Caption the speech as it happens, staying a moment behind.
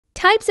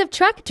Types of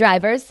truck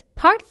drivers,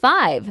 Part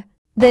 5.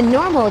 The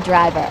normal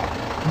driver.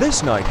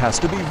 This night has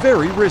to be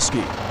very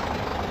risky.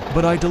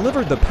 But I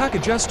delivered the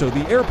packages to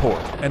the airport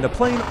and a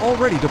plane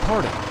already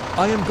departing.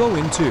 I am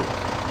going to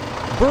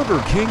Burger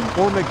King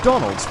or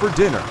McDonald's for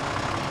dinner.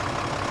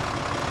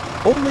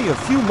 Only a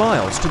few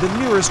miles to the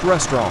nearest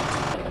restaurant.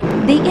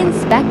 The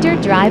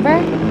inspector driver.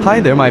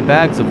 Hi there, my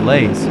bags of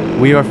Lay's.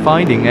 We are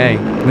finding a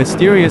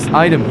mysterious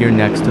item here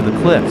next to the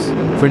cliffs.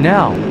 For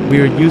now,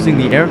 we are using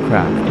the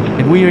aircraft,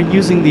 and we are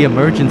using the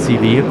emergency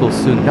vehicle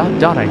soon.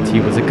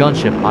 It was a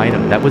gunship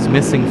item that was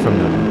missing from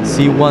the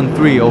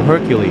C-130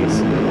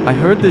 Hercules. I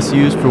heard this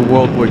used for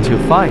World War II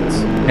fights,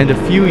 and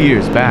a few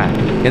years back,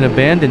 an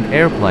abandoned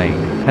airplane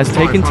has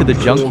taken to the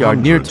junkyard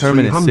near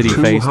Terminus City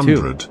Phase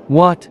 2.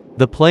 What?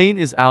 The plane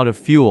is out of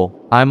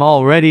fuel. I'm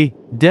already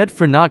dead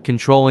for not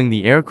controlling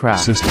the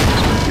aircraft. Systems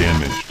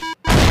damaged.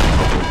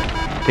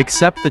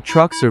 Except the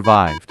truck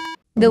survived.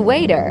 The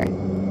waiter.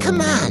 Come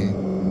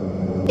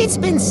on. It's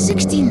been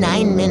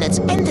 69 minutes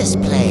and this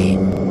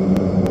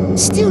plane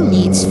still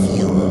needs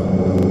fuel.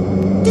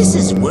 This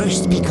is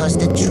worse because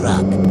the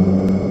truck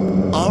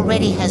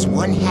already has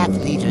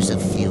 1/2 liters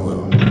of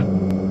fuel.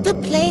 The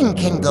plane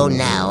can go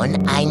now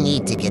and I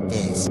need to get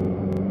this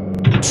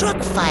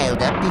truck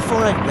filed up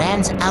before it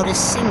runs out a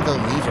single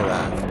liter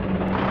of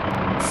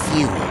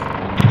fuel.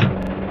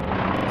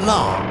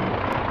 Law.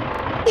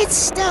 It's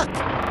stuck.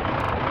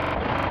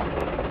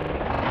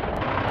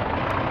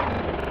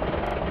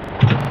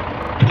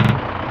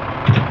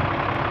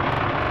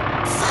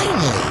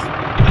 Finally.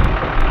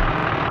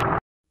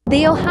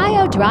 The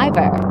Ohio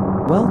driver.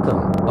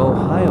 Welcome,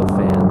 Ohio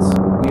fans.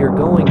 We are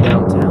going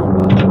downtown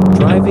by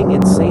driving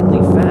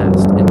insanely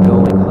fast and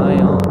going high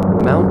on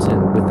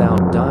mountain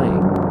without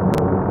dying.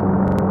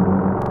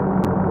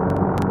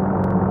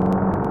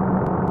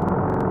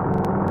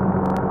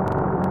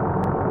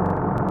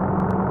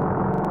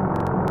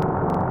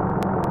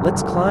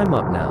 Let's climb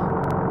up now.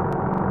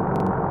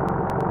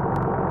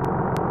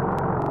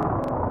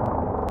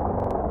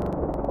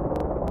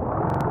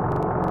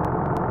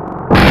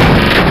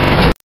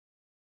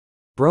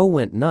 Bro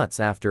went nuts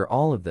after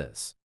all of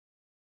this.